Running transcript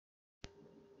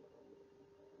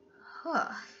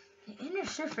Huh. The inner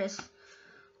surface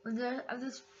of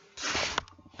this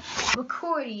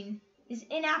recording is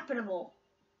inoperable.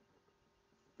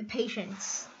 The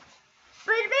patience.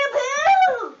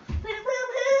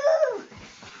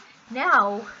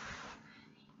 Now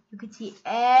you can see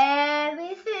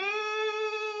everything.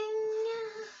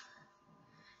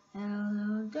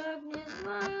 Hello, darkness,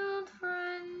 my old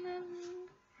friend.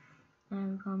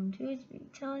 I've come to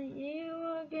tell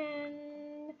you again.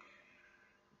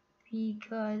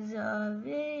 Because of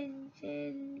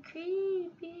ancient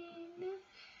creeping,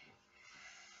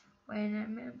 when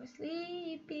I'm ever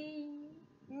sleeping.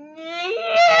 Hey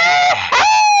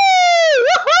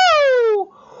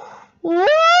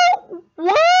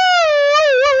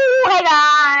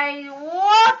guys,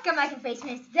 welcome back to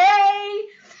FaceMace. Today,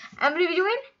 I'm gonna be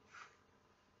doing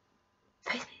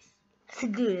FaceMace.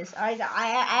 Let's do this. Alright, I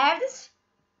have this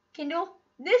Kindle.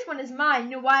 This one is mine.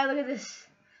 You know why? Look at this.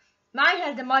 Mine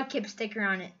has the Mudkip sticker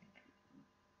on it.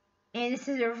 And this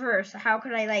is the reverse. How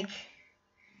could I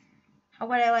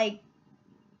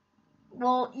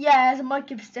well, yeah, it has a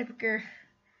Mudkip sticker.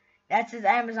 That says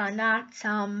Amazon, not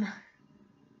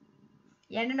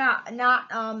yeah,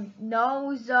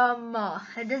 Nozama.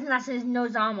 It does not say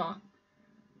Nozama.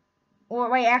 Or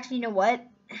wait, actually, you know what?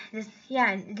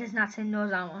 Yeah, it does not say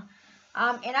Nozama.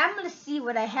 And I'm gonna see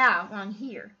what I have on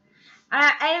here.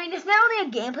 I mean, it's not only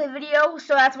a gameplay video,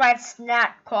 so that's why it's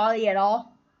not quality at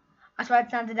all. That's why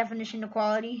it's not the definition of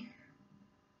quality.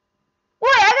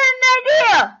 Wait, I got an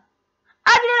idea!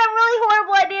 I got a really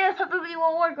horrible idea that probably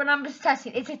won't work, but I'm just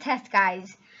testing. It's a test,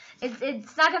 guys.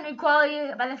 It's not gonna be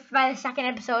quality by the second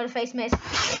episode of FaceMace.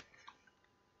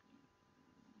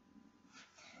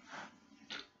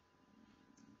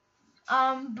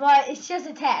 But it's just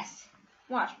a test.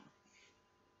 Watch.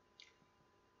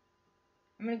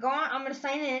 I'm gonna go on. I'm gonna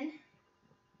sign in.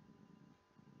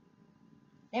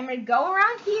 I'm gonna go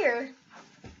around here.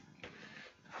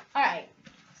 All right.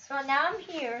 So now I'm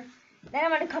here. Then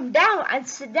I'm gonna come down and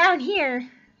sit down here,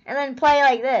 and then play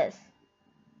like this.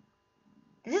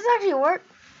 Does this actually work?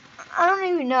 I don't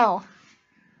even know.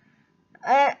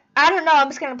 I don't know. I'm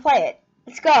just gonna play it.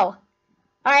 Let's go. All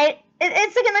right.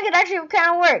 It's looking like it actually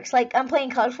kind of works. Like I'm playing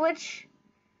Color Switch,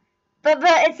 but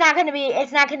it's not gonna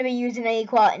be used in any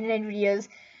videos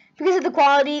because of the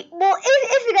quality. Well,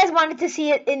 if you guys wanted to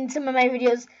see it in some of my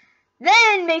videos,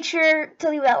 then make sure to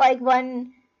leave that like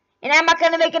button. And I'm not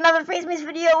gonna make another FaceMace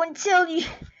video until you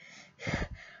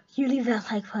leave that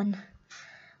like button.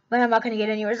 But I'm not gonna get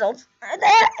any results.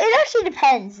 It actually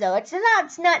depends, though. It's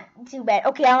not too bad.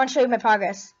 Okay, I want to show you my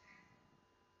progress.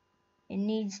 It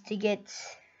needs to get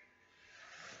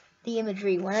the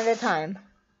imagery one at a time.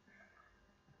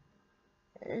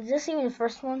 Is this even the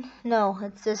first one? No,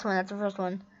 it's this one. That's the first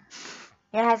one.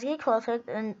 Yeah, it has to get closer.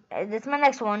 And it's my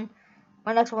next one.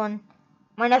 My next one.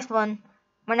 My next one.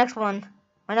 My next one.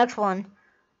 My next one.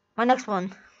 My next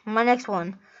one. My next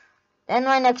one. Then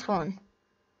my next one.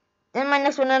 Then my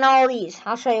next one, and all these.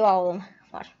 I'll show you all of them.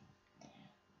 Watch.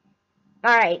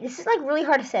 Alright, this is like really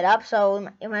hard to set up, so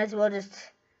you might as well just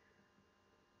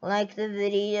like the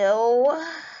video.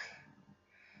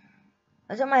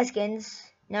 Those are my skins.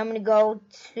 Now I'm going to go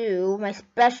to my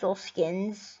special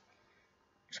skins.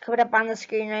 Just put it up on the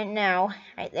screen right now.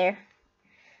 Right there.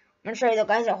 I'm going to show you the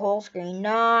guys a whole screen.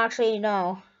 No, actually,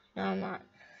 no. No, I'm not.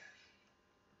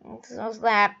 What's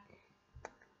that?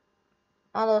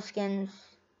 All those skins.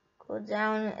 Go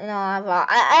down, and I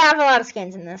have a lot of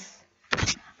skins in this.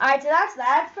 Alright, so that's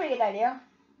a pretty good idea.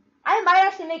 I might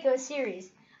actually make a series.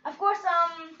 Of course,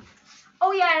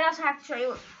 oh yeah, I also have to show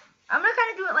you. I'm gonna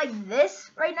kind of do it like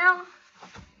this right now.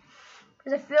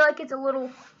 Because I feel like it's a little,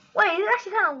 wait, it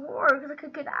actually kind of works.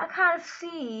 I kind of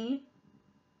see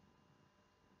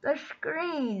the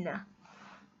screen.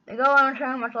 I go on and show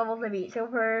how much levels I beat. So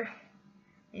for,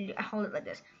 I hold it like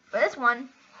this. For this one,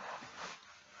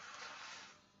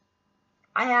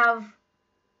 I have,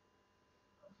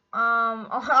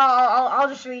 I'll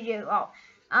just read you.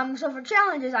 So for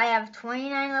challenges, I have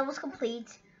 29 levels complete.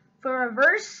 For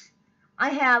reverse, I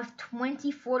have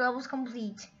 24 levels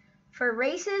complete. For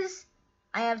races,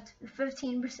 I have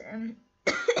 15%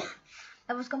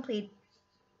 levels complete.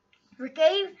 For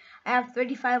cave, I have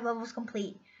 35 levels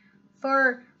complete.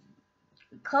 For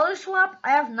color swap, I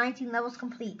have 19 levels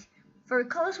complete. For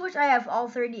color switch, I have all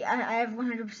 30. I have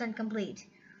 100% complete.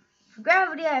 For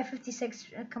gravity, I have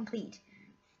 56 complete.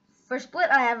 For split,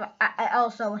 I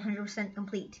also 100%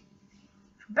 complete.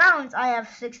 For balance, I have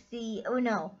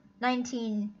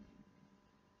 19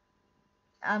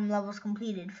 levels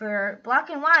completed. For black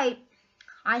and white,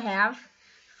 I have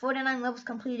 49 levels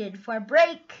completed. For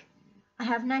break, I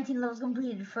have 19 levels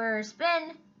completed. For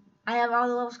spin, I have all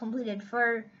the levels completed.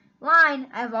 For line,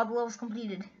 I have all the levels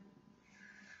completed.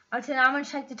 Alright, so now I'm going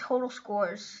to check the total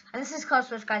scores. And this is code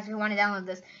source, guys, if you want to download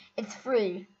this. It's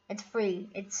free. It's free.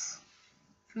 It's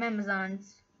from Amazon.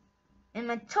 And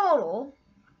my total,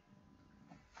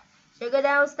 check it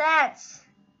out, stats.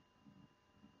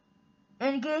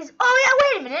 And it goes, oh yeah,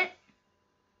 wait a minute.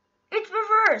 It's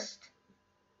reversed.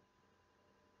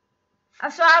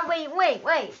 So wait.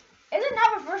 Is it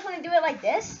not reversed when I do it like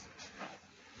this?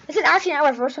 Is it actually not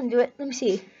reversed when I do it? Let me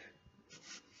see.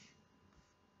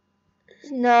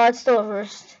 No, it's still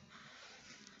reversed.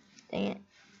 Dang it.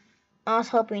 I was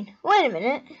hoping. Wait a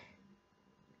minute.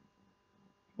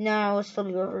 No, it's still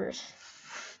reversed.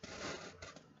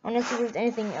 I don't see if there's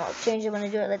anything else change it when I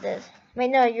do it like this. Wait,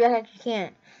 no, you actually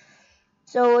can't.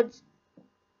 So it's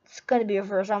going to be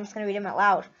reversed. I'm just going to read them out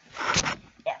loud.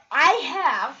 I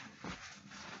have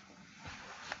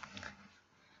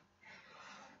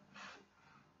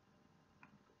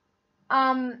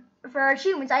for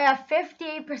achievements, I have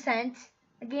 58%,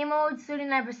 game modes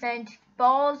 39%,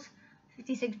 balls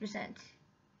 56%.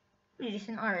 Pretty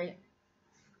decent. All right.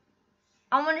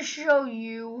 I'm gonna show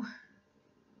you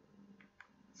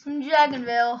some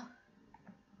Dragonville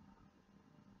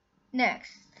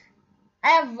next. I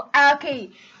have okay.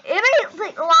 It may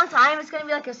take a long time. It's gonna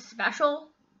be like a special.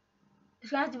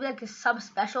 It's gonna have to be like a sub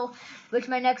special, which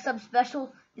my next sub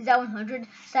special is at 100. So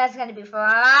that's gonna be for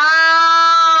a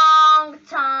long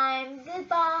time.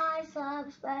 Goodbye,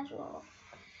 sub special.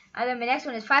 And then my next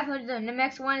one is 500. And the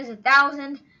next one is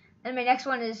 1,000. Then my next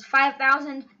one is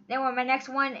 5,000. Then my next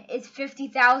one is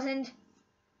 50,000.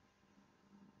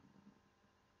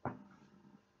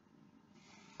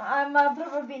 I'm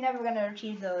probably never gonna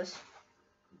achieve those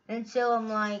until I'm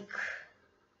like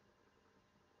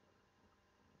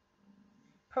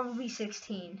probably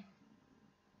 16.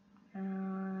 Wait,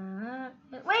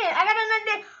 I got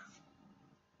another.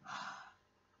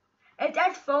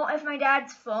 If my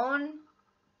dad's phone.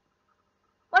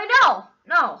 Wait, no.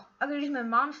 I could use my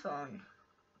mom's phone.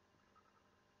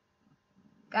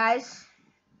 Guys,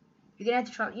 you're gonna have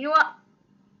to try. You know what?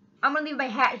 I'm gonna leave my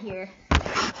hat here,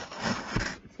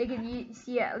 so you can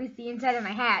see at least the inside of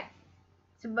my hat.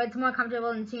 But it's more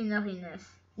comfortable than seeing nothingness.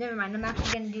 Never mind. I'm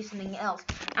actually gonna do something else.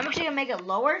 I'm actually gonna make it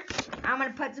lower. I'm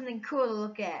gonna put something cool to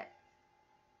look at.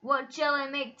 What shall I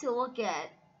make to look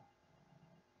at?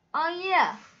 Oh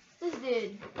yeah, this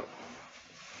dude.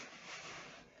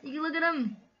 You can look at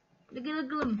him. Look at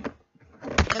him.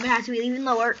 I'm gonna have to be even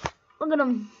lower. Look at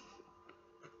him.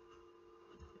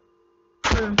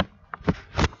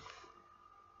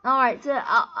 Alright, so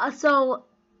I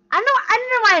don't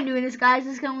know why I'm doing this, guys.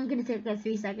 This is only gonna take like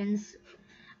 3 seconds.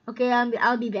 Okay,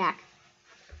 I'll be back.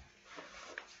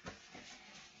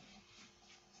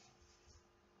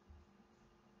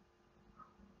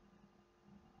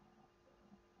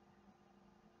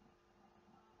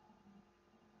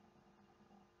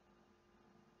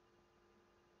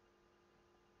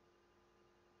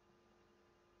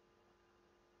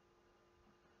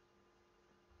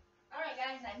 Alright,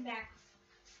 guys, I'm back.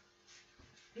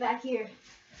 Back here.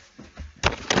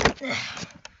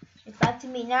 It's back to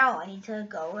me now. I need to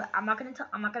go. I'm not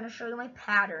gonna show you my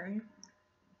pattern.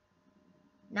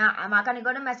 Now I'm not gonna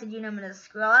go to messaging. I'm gonna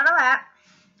scroll out of that.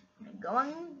 I'm gonna go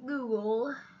on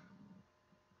Google,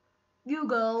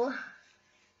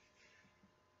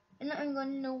 and I'm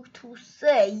gonna know what to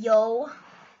say, yo. All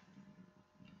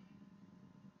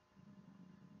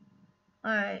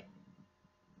right.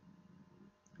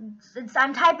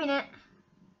 I'm typing it.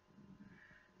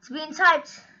 It's being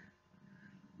typed.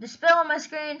 Display on my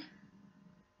screen.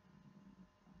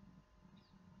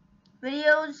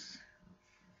 Videos.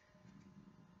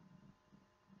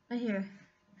 Right here.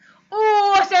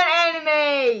 Oh, it's an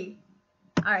anime!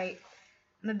 Alright.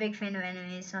 I'm a big fan of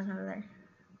anime, so it's over there.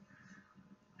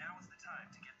 Now is the time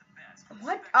to get the best.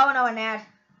 What? Oh no, an ad.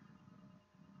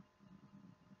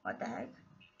 What the heck?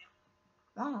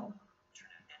 Wow.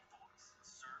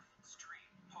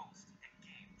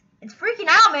 It's freaking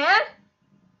out, man!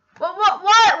 What?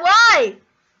 Why?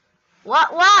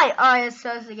 Why? Alright, let's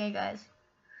start this again, guys.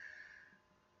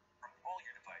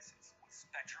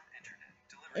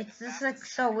 It's just like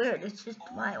so weird. It's just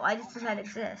why does this ad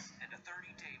exist? And a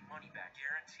 30-day money back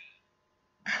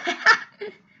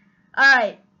guarantee.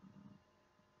 Alright.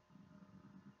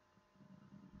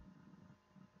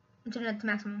 Internet to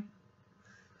maximum.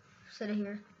 Set it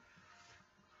here.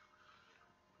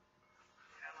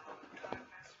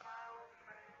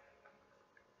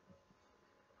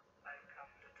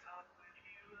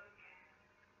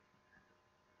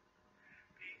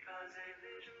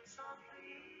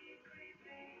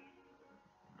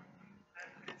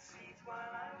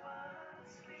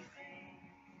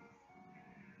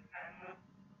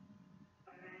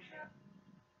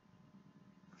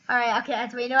 Alright, okay,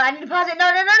 that's what you know. I need to pause it.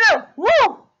 No, no, no, no!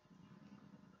 Woo!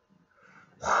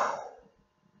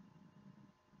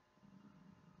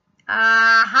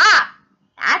 Aha!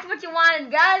 That's what you wanted,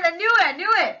 guys. I knew it. I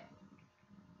knew it.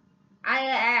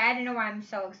 I don't know why I'm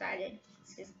so excited.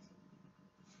 It's just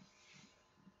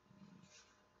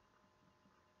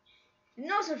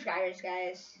no subscribers,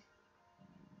 guys.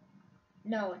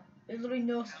 No, there's literally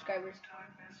no subscribers.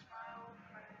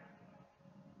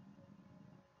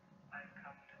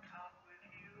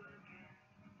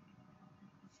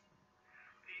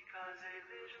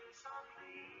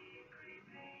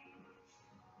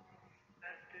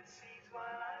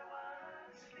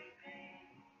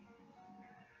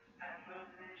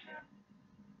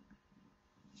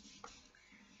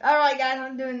 Alright guys,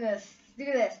 I'm doing this. Look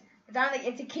at this.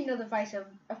 It's a Kindle device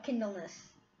of Kindleness.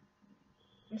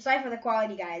 I'm sorry for the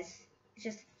quality, guys. It's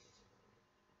just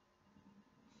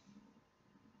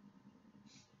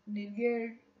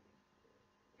good.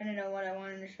 I don't know what I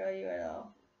wanted to show you at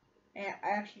all. And I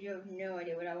actually have no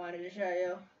idea what I wanted to show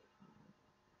you.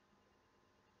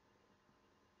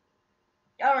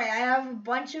 Alright, I have a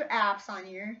bunch of apps on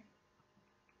here.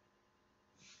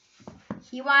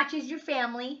 He watches your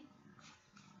family.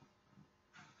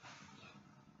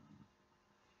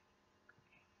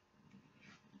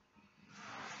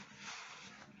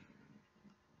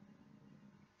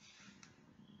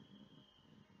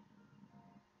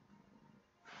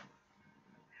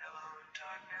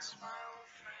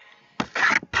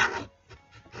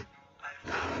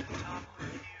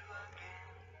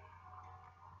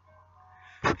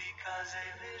 Because a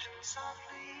vision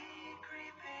softly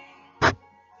creeping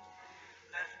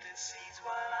left its seeds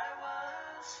while I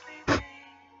was sleeping,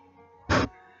 and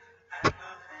the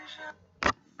vision.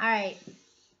 Alright.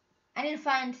 I need to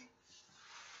find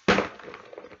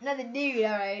another dude,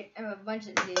 alright. I have a bunch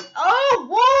of dudes. Oh,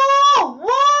 whoa!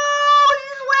 Whoa! He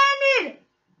just landed!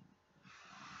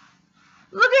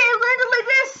 Look at it, landed like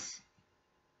this!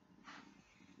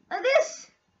 Like this!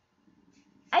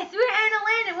 I threw it and it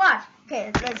landed, watch.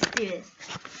 Okay, let's do this.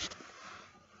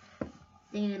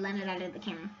 Dang it, landed out of the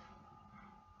camera.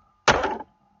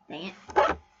 Dang it.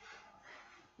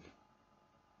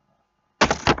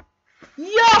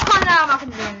 Yo, calm down, I'm not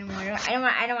gonna do it anymore.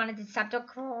 I don't want it to stop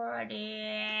recording.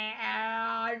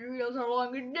 I realize how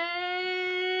long it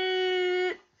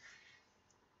did.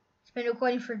 It's been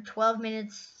recording for 12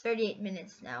 minutes, 38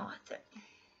 minutes now.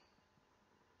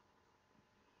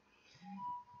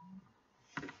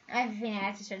 I have a feeling I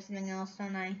have to start something else,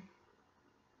 don't I?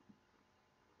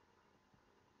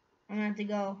 I'm gonna have to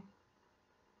go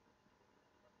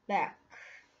back.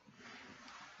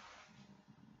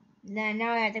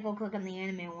 Now I have to go click on the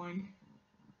anime one.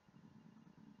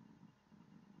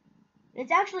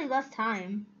 It's actually less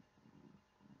time.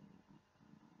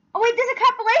 Oh wait, there's a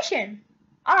compilation!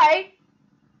 Alright.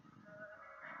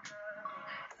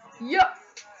 Yup.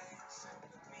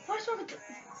 What's wrong with this?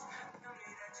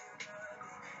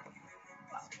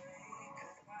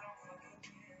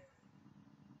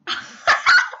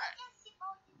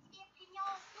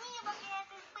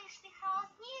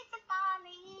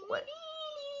 What?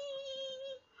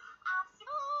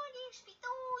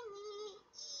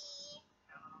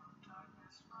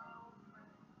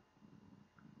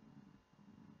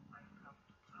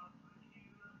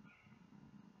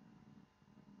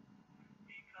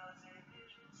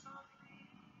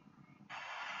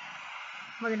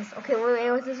 Oh my goodness. Okay,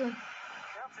 wait, what's this one?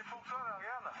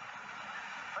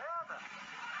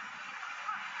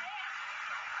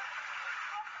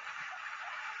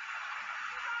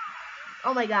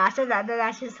 Oh my gosh,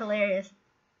 that's just hilarious.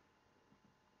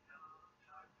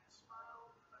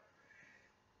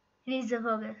 He needs to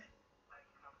focus.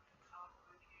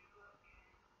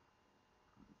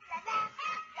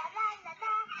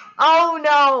 Oh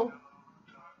no!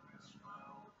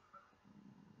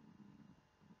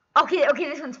 Okay,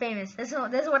 this one's famous. This is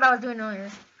what I was doing earlier.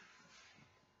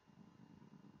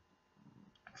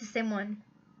 It's the same one.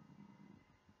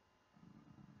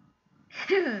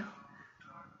 He's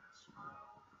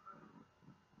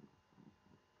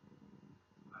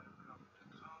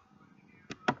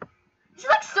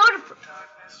like so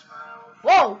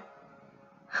Whoa!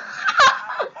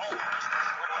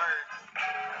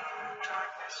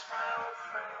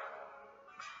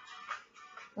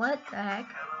 What the heck?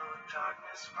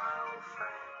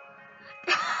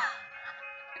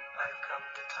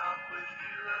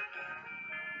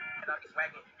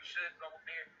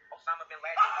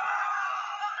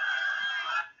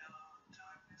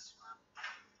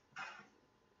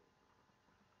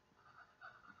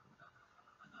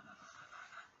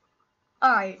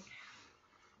 Alright.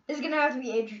 This is gonna have to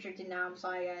be age restricted now, I'm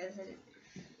sorry guys.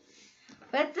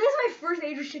 But this is my first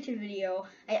age restricted video.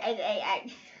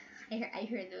 I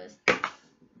heard this.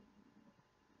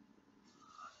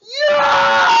 Yeah!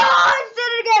 I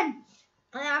did it again!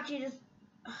 I actually just...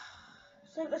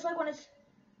 It's like when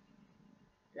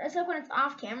it's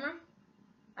off camera.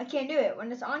 I can't do it.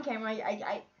 When it's on camera,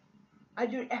 I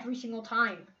do it every single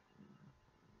time.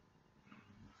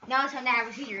 Now it's time to have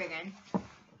a seizure again.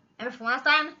 Remember from last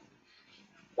time?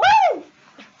 Woo!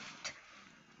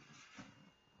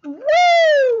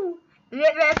 Woo!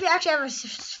 If you actually have a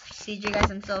seizure, guys,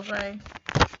 I'm so sorry.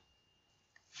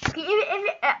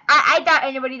 I doubt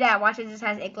anybody that watches this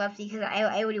has epilepsy because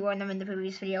I already warned them in the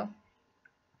previous video.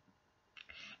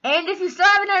 And if you still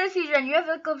haven't had a seizure and you have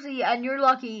epilepsy and you're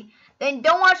lucky, then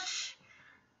don't watch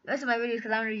the rest of my videos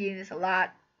because I'm reviewing this a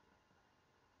lot.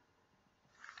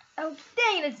 Oh,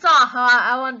 dang it, it's off.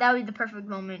 I want that would be the perfect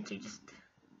moment to just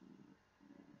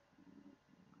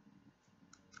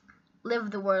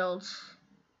live the world.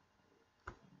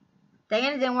 Dang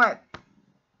it, it didn't work.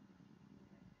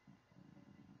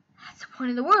 That's the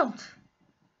point of the world.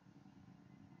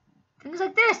 Things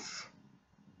like this.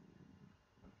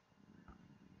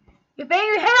 You bang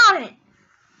your head on it.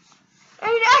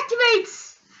 And it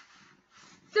activates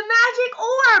the magic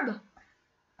orb.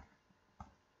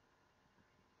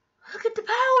 Look at the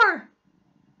power.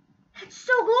 It's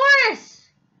so glorious.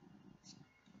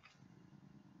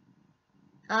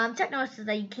 Techno says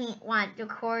that you can't want to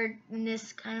record in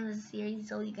this kind of a series,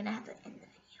 so you're gonna have to end the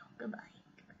video. Goodbye.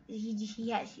 He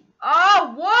has.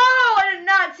 Oh, whoa! I did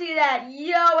not see that.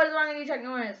 Yo, what is wrong with you,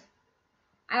 Techno?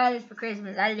 I got this for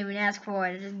Christmas. I didn't even ask for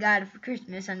it. I just got it for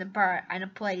Christmas on a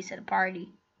place at a party,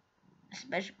 a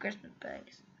special Christmas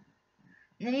place.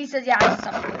 And then he says, "Yeah, I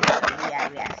stopped recording." So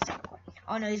yeah, stop recording.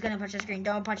 Oh no, he's gonna punch the screen.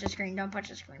 Don't punch the screen. Don't punch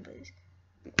the screen, please.